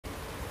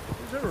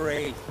was a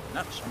wraith,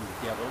 not some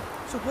devil.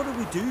 So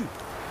what do?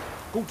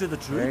 Go to the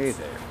druids?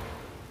 There.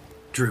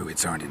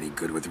 Druids aren't any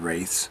good with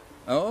wraiths.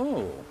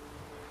 Oh,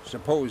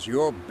 suppose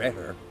you're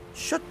better.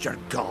 Shut your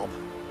gob.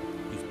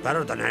 He's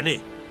better than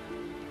any.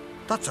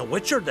 That's a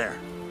witcher there.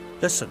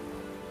 Listen,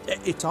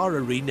 it's our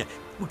arena.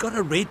 We got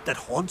a wraith that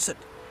haunts it.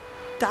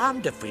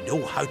 Damned if we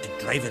know how to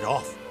drive it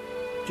off.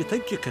 Do you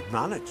think you could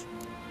manage?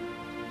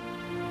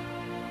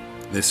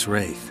 This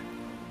wraith,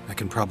 I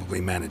can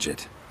probably manage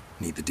it.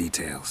 Need the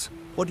details.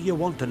 What do you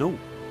want to know?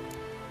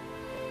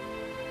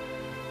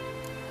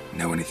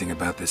 Know anything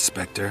about this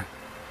specter?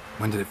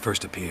 When did it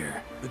first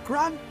appear? The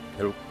Grand?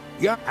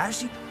 Yeah,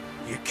 Has he?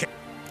 You can't.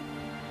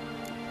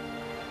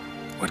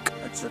 What?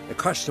 that's the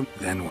custom.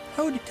 Then what?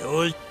 How do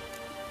you...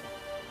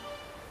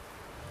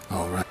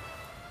 All right.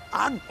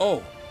 And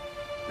Oh,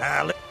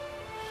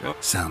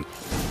 Sound.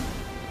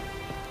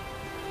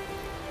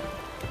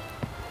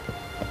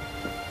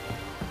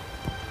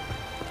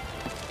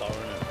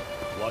 Foreigner,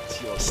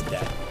 what's your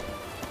step?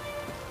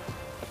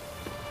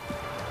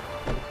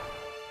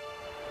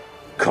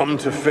 Come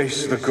to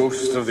face the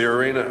ghost of the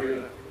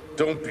arena.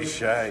 Don't be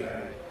shy.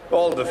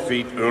 I'll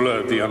defeat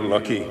Ulla the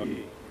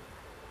Unlucky.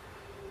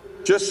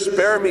 Just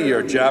spare me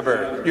your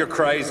jabber, your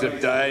cries of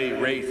die,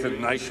 wraith,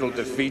 and I shall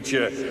defeat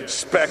you,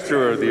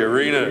 spectre of the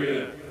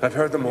arena. I've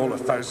heard them all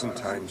 1,000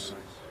 times.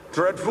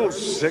 Dreadful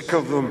sick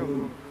of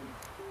them.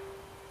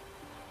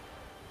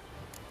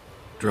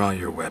 Draw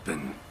your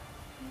weapon.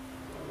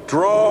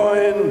 Draw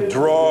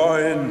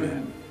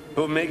in.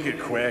 We'll make it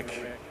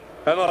quick.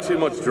 And not too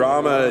much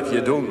drama if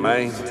you don't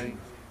mind.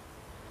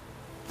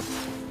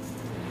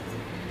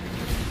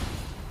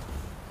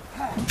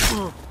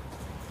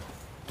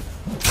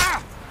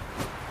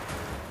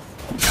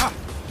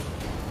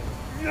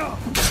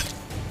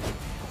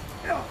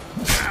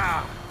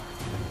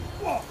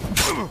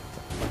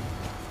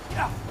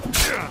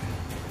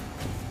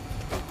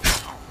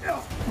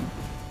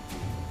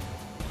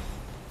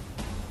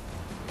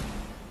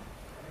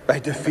 I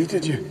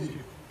defeated you.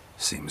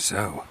 Seems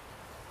so.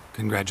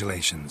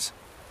 Congratulations.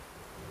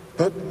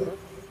 But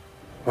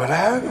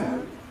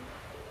how?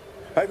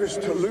 I was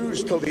to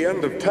lose till the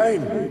end of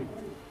time.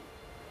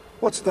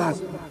 What's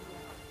that?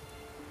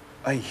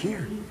 I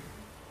hear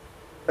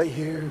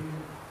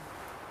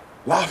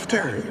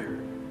laughter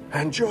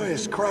and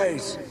joyous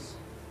cries.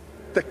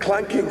 The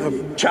clanking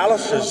of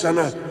chalices and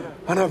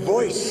a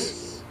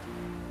voice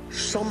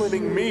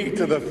summoning me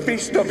to the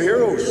feast of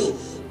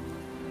heroes.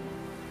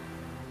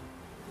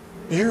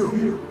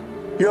 You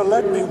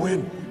let me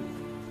win.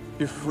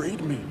 You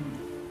freed me.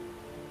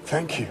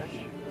 Thank you.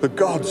 The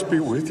gods be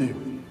with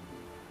you.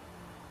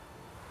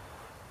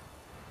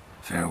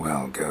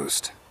 Farewell,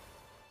 Ghost.